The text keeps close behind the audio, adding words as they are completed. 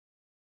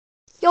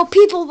Yo,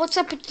 people, what's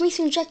up? It's me,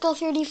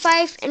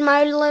 Jackal35, and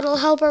my little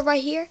helper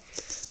right here.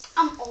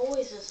 I'm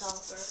always his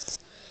helper.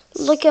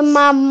 Look at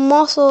my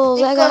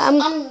muscles.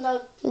 I'm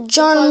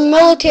John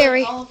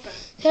Military.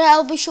 Today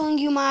I'll be showing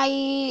you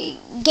my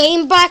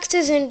game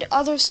boxes and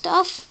other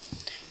stuff.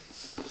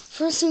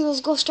 First thing, let's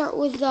go start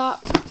with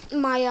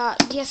my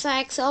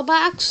DSi XL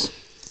box.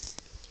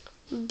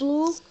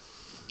 Blue.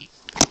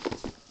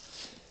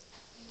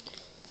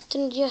 It's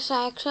in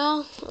DSi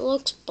XL. It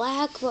looks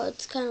black, but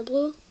it's kind of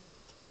blue.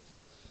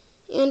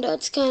 And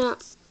it's kind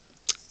of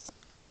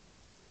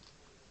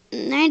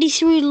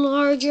 93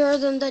 larger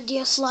than the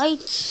DS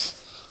Lights.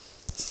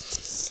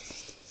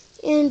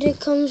 And it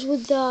comes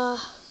with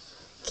the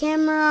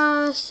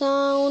camera,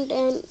 sound,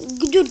 and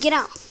dude, get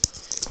out.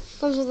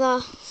 Comes with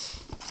the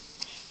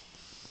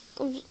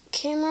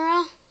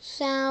camera,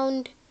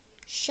 sound,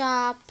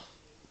 shop.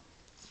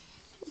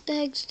 What the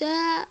heck's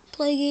that?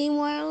 Play game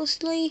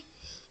wirelessly,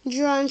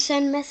 draw and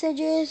send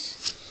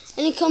messages,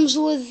 and it comes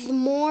with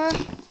more.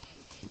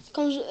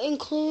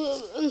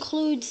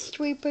 Includes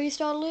 3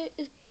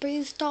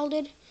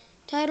 pre-installed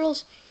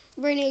titles: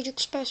 Brain Age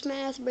Express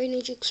Math, Brain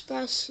Age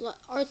Express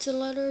Arts and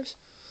Letters,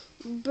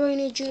 Brain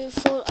Age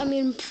 4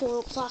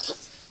 o'clock.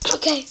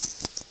 Okay.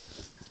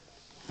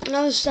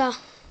 Now it's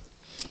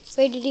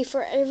rated D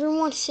for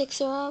everyone,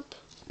 6 or up.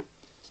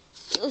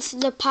 This is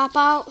the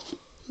pop-out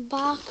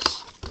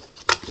box.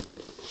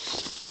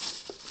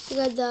 You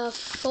got the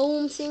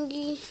foam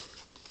thingy.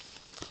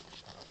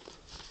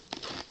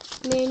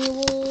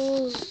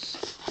 Manuals.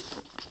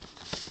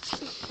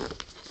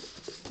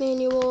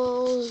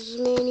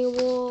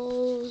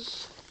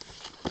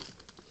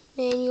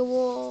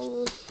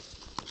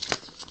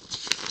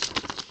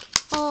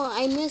 Oh,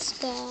 I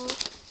missed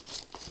that.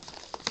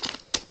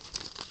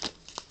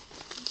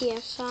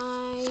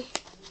 DSi.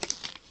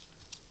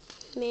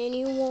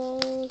 Manual.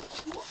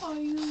 What are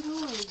you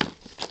doing?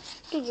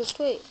 Dude, just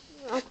wait.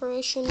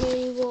 Operation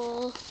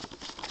manual.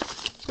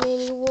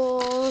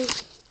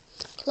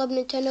 Club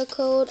Nintendo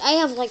code. I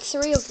have like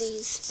 3 of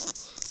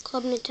these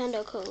Club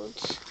Nintendo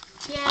codes.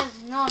 He has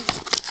none.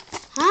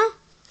 Huh?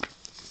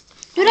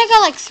 Dude, I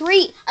got like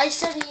 3. I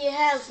said he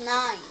has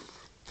 9.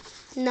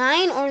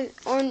 9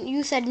 or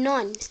you said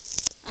none?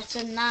 I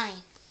said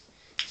 9.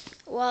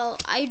 Well,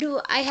 I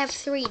have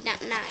 3,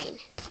 not 9.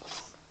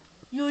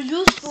 You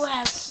used to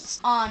have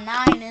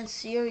 9 in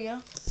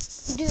Syria.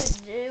 Dude,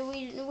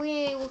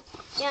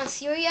 in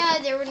Syria,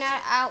 they were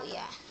not out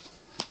yet.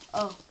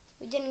 Oh.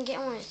 We didn't get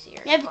one in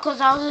Syria. Yeah,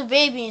 because I was a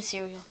baby in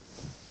Syria.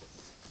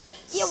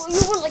 Yeah, well,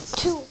 you were like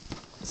 2.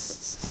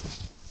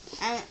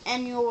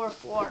 And you were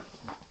 4.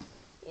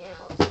 Yeah.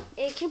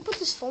 Hey, can you put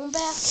this phone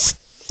back?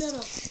 Shut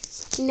up.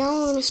 Now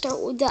we're gonna start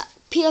with the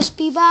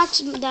PSP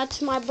box.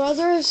 That's my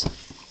brother's.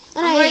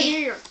 And I'm right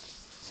here.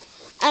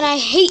 And I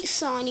hate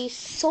Sony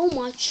so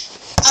much.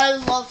 I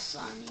love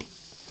Sony.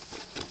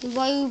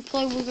 Why you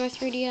play with my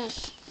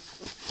 3DS?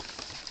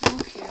 I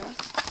don't care.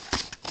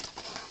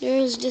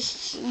 There's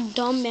this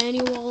dumb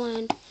manual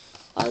and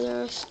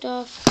other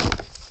stuff.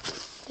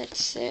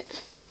 That's it.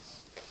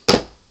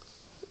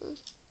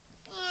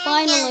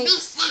 Finally,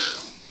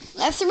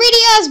 the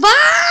 3DS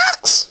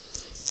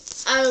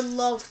box! I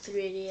love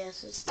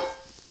 3DSs.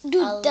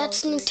 Dude,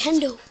 that's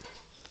Nintendo.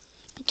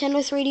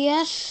 Nintendo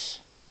 3DS.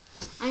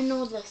 I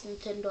know that's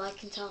Nintendo, I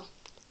can tell.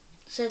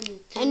 It says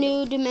Nintendo. A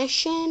New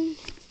Dimension.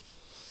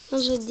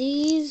 Those are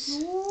these.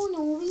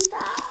 No,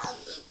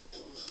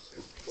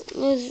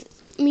 With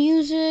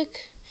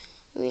music.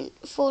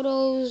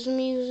 Photos,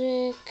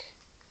 music.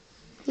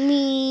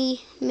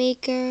 Me,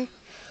 Maker.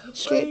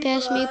 Straight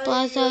Pass Me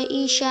Plaza,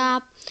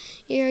 eShop,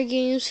 Air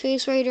Games,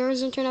 Face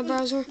Raiders, Internet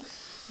Browser.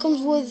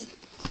 Comes with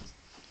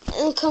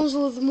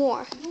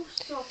more.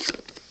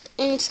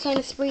 And it's kind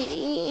of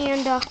 3D,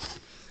 and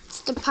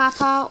it's the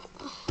pop out.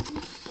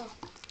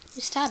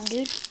 Stop,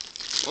 dude.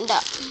 And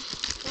I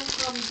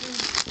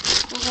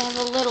have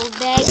a little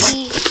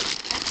baggie.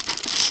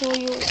 Show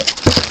you.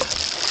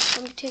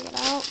 Let me take it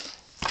out.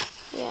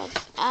 Yeah,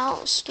 it's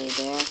out. Stay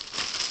there.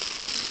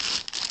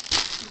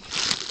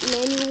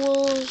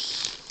 Manuals.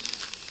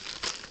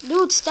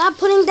 Dude, stop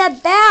putting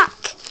that back.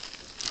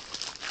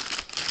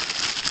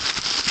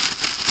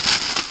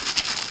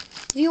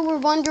 If you were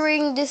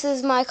wondering, this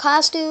is my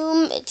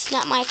costume. It's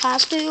not my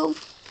costume.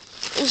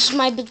 This is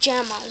my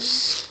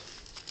pajamas.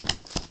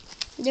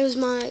 There's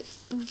my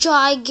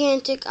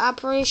gigantic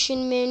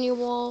operation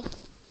manual.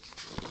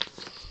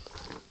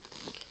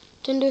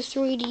 Nintendo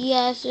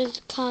 3DS is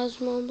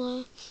Cosmo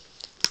Black.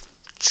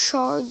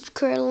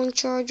 Cradling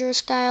charger,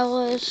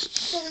 stylus.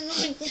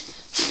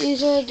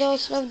 These are the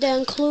stuff that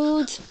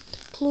includes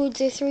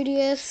a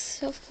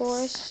 3DS, of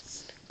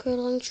course,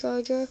 cradling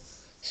charger,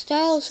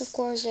 stylus, of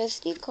course,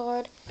 SD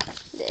card,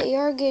 the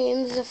AR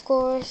games, of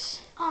course,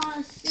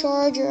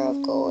 charger,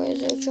 of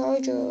course, a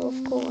charger,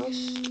 of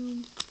course,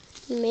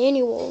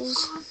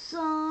 manuals.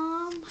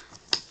 Awesome.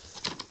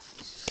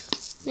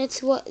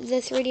 That's what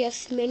the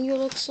 3DS menu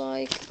looks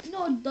like.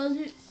 No, it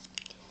doesn't.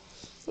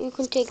 You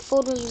can take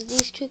photos with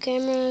these 2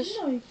 cameras.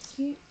 No, you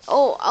can't.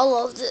 Oh, I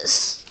love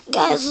this.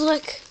 Guys,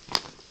 look.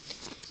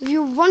 If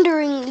you're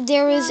wondering,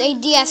 there is a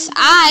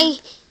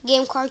DSi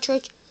game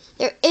cartridge.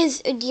 There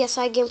is a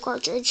DSi game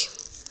cartridge.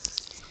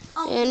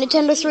 A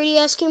Nintendo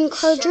 3DS game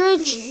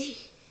cartridge.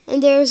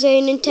 And there's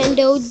a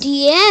Nintendo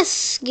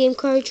DS game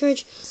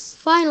cartridge.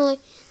 Finally,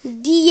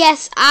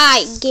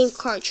 DSi game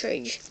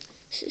cartridge.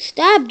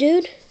 Stop,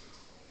 dude.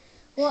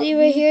 See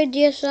right here,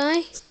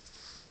 DSi.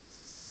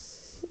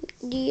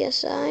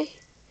 DSi.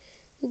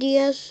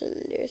 DS,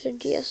 and there's a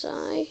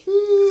DSi.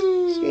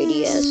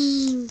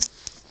 3DS.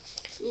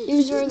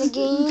 These are the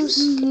games.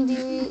 Can be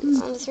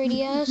on the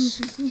 3DS.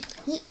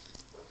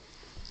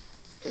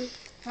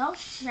 That was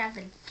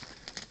 7.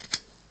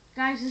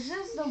 Guys, is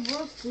this the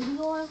worst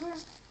video ever?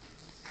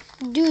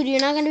 Dude, you're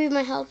not gonna be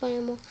my help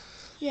anymore.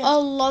 Yeah. I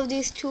love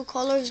these two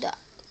colors, the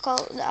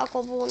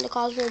aqua blue and the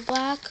cosmo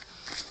black.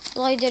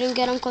 Well, I didn't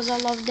get them because I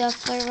love the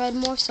flare red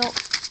more. So,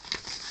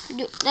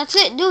 dude, that's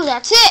it, dude.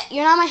 That's it.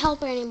 You're not my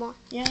helper anymore.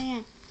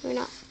 Yeah. You're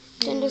not.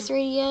 Nintendo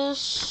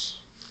 3DS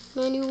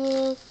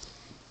manual.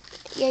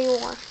 Yeah, you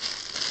are.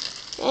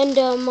 And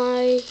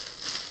my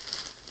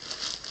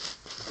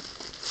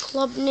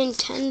Club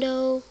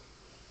Nintendo.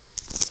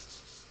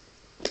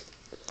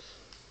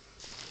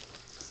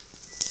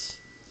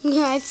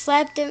 Yeah, I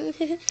slapped him.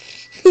 That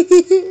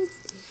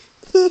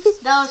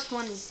was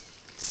funny.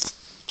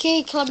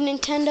 Okay, Club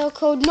Nintendo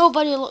code.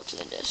 Nobody looks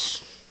at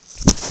this.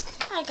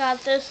 I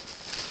got this.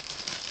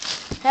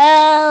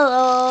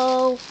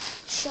 Hello.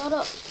 Shut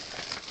up.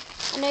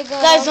 And I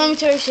got, Guys, let me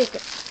tell you a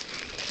secret.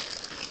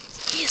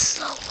 He's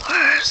the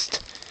worst.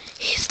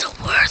 He's the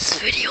worst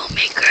video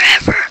maker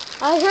ever.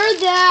 I heard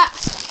that.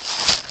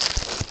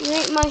 You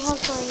ain't my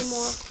helper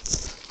anymore.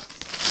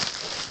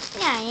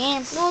 Yeah, I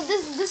am. No,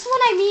 this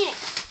one I mean it.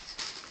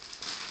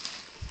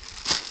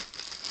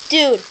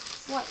 Dude,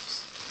 What?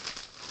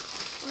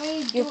 What are you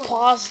you doing?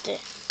 paused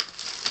it.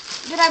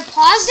 Did I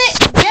pause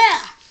it?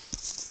 Yeah.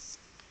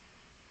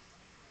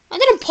 I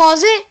didn't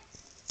pause it.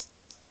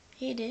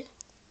 He did.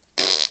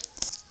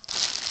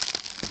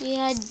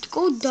 Yeah, I'd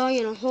go die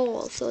in a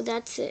hole, so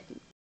that's it.